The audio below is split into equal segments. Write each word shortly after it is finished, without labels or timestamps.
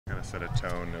of set a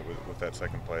tone with that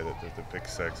second play, the pick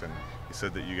six, and he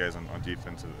said that you guys on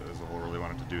defense as a whole really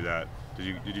wanted to do that.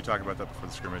 Did you talk about that before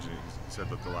the scrimmage? And he said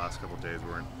that the last couple of days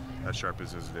weren't as sharp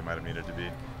as they might have needed to be.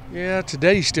 Yeah,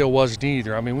 today still wasn't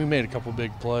either. I mean, we made a couple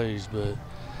big plays, but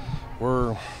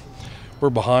we're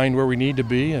behind where we need to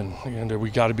be, and we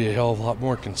got to be a hell of a lot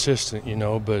more consistent, you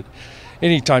know. But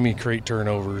anytime you create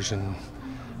turnovers and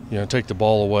take the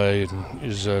ball away, and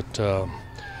is that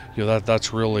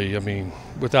that's really, I mean,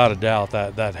 without a doubt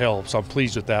that helps. I'm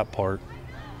pleased with that part.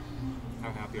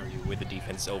 How happy are you with the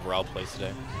defense overall plays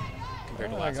today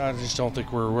compared to last I just don't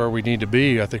think we're where we need to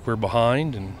be. I think we're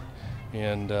behind,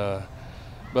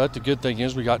 but the good thing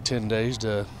is we got 10 days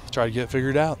to try to get it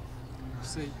figured out.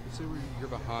 Say you're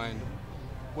behind.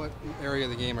 What area of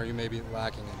the game are you maybe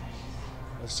lacking in?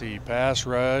 Let's see, pass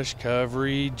rush,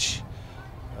 coverage,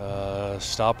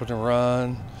 stopping the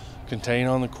run, contain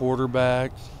on the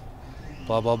quarterback,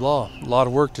 blah, blah, blah. A lot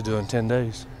of work to do in 10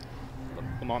 days.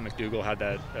 Lamont McDougal had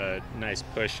that nice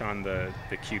push on the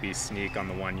QB sneak on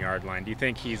the 1 yard line. Do you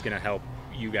think he's going to help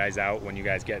you guys out when you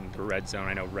guys get into red zone?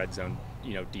 I know red zone,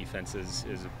 defense is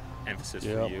an emphasis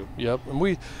for you. Yep, and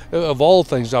we, of all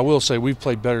things, I will say we've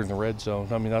played better in the red zone.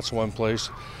 I mean, that's one place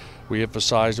we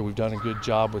emphasized that we've done a good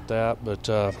job with that.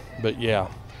 But yeah,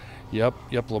 yep,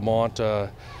 Lamont.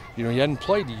 He hadn't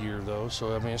played a year though,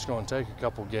 so I mean, it's going to take a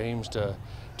couple games to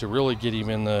really get him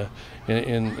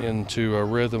into a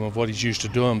rhythm of what he's used to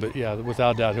doing. But yeah,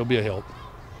 without doubt, he'll be a help.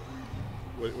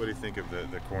 What do you think of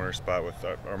the corner spot with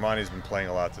Armani's been playing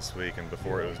a lot this week, and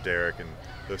before it was Derek, and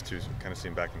those two kind of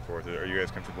seem back and forth. Are you guys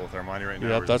comfortable with Armani right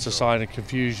now? Yep, that's a sign of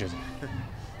confusion.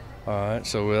 All right,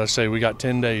 so I say we got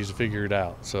 10 days to figure it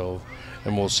out. So,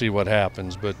 and we'll see what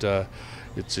happens. But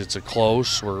it's a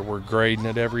close. We're grading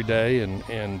it every day,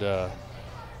 and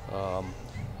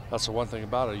that's the one thing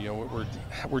about it.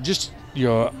 We're just I'm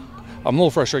a little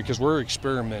frustrated because we're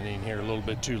experimenting here a little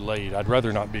bit too late. I'd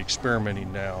rather not be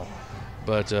experimenting now.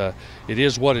 But it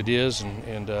is what it is,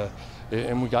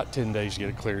 and we got 10 days to get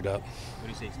it cleared up. What do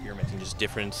you say experimenting? Just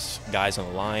different guys on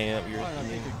the line? I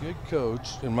think a good coach,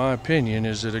 in my opinion,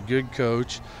 is that a good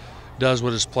coach does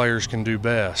what his players can do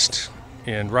best.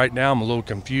 And right now I'm a little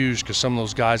confused because some of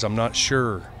those guys, I'm not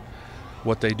sure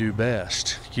what they do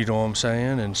best. You know what I'm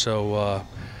saying? And so,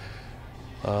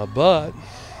 but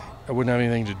I wouldn't have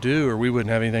anything to do, or we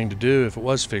wouldn't have anything to do if it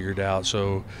was figured out.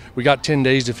 So we got 10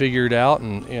 days to figure it out,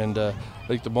 and I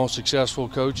think the most successful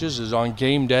coaches is on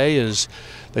game day is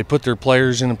they put their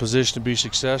players in a position to be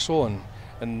successful,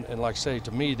 and like I say,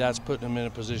 to me, that's putting them in a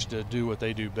position to do what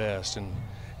they do best, and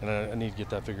I need to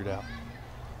get that figured out.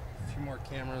 A few more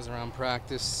cameras around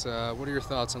practice. What are your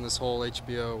thoughts on this whole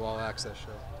HBO All Access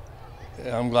show?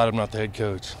 Yeah, I'm glad I'm not the head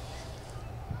coach.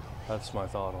 That's my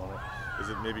thought on it. Is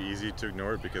it maybe easy to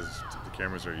ignore it because the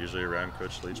cameras are usually around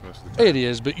Coach Leach most of the time? It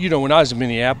is, but when I was in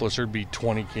Minneapolis, there'd be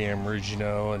 20 cameras,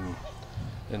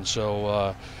 and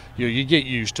so you get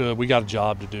used to it. We got a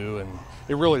job to do, and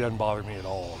it really doesn't bother me at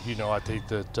all. I think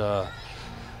that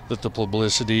the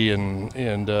publicity and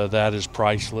that is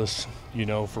priceless,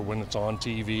 for when it's on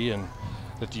TV and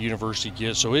that the university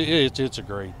gets. So it's a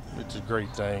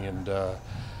great thing, and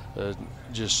I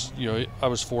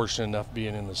was fortunate enough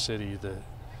being in the city that.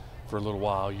 For a little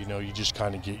while, you just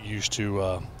kind of get used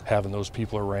to having those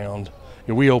people around.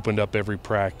 We opened up every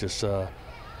practice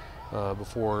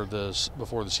before the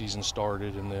season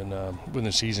started, and then when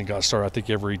the season got started, I think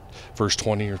every first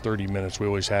 20 or 30 minutes we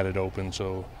always had it open.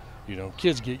 So,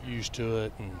 kids get used to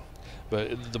it,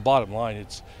 but the bottom line,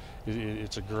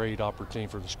 it's a great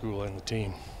opportunity for the school and the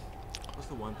team. What's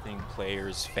the one thing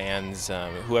players, fans,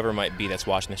 whoever might be that's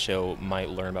watching the show might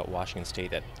learn about Washington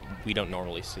State that we don't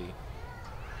normally see?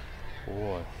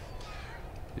 Boy,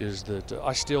 is that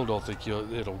I still don't think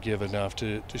it'll give enough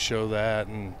to show that,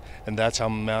 and that's how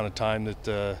amount of time that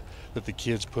the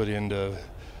kids put into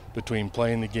between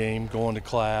playing the game, going to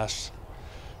class,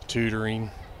 tutoring,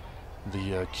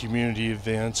 the community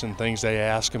events and things they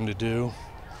ask them to do.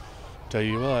 Tell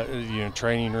you what,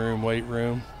 training room, weight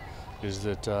room, is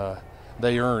that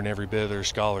they earn every bit of their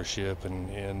scholarship,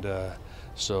 and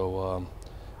so.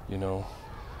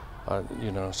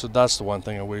 So that's the one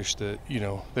thing I wish that,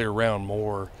 they're around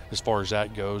more as far as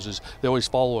that goes, is they always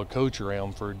follow a coach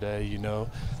around for a day,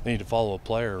 They need to follow a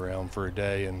player around for a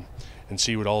day and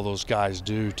see what all those guys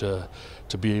do to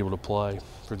be able to play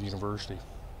for the university.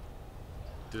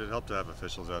 Did it help to have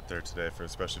officials out there today,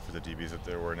 especially for the DBs, that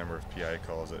there were a number of PI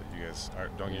calls that you guys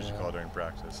don't usually call during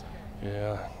practice?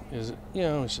 Yeah,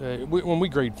 when we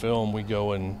grade film, we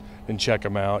go and check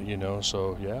them out,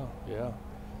 so yeah.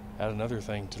 Add another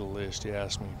thing to the list, you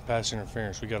asked me. Pass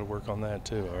interference, we got to work on that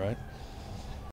too, all right?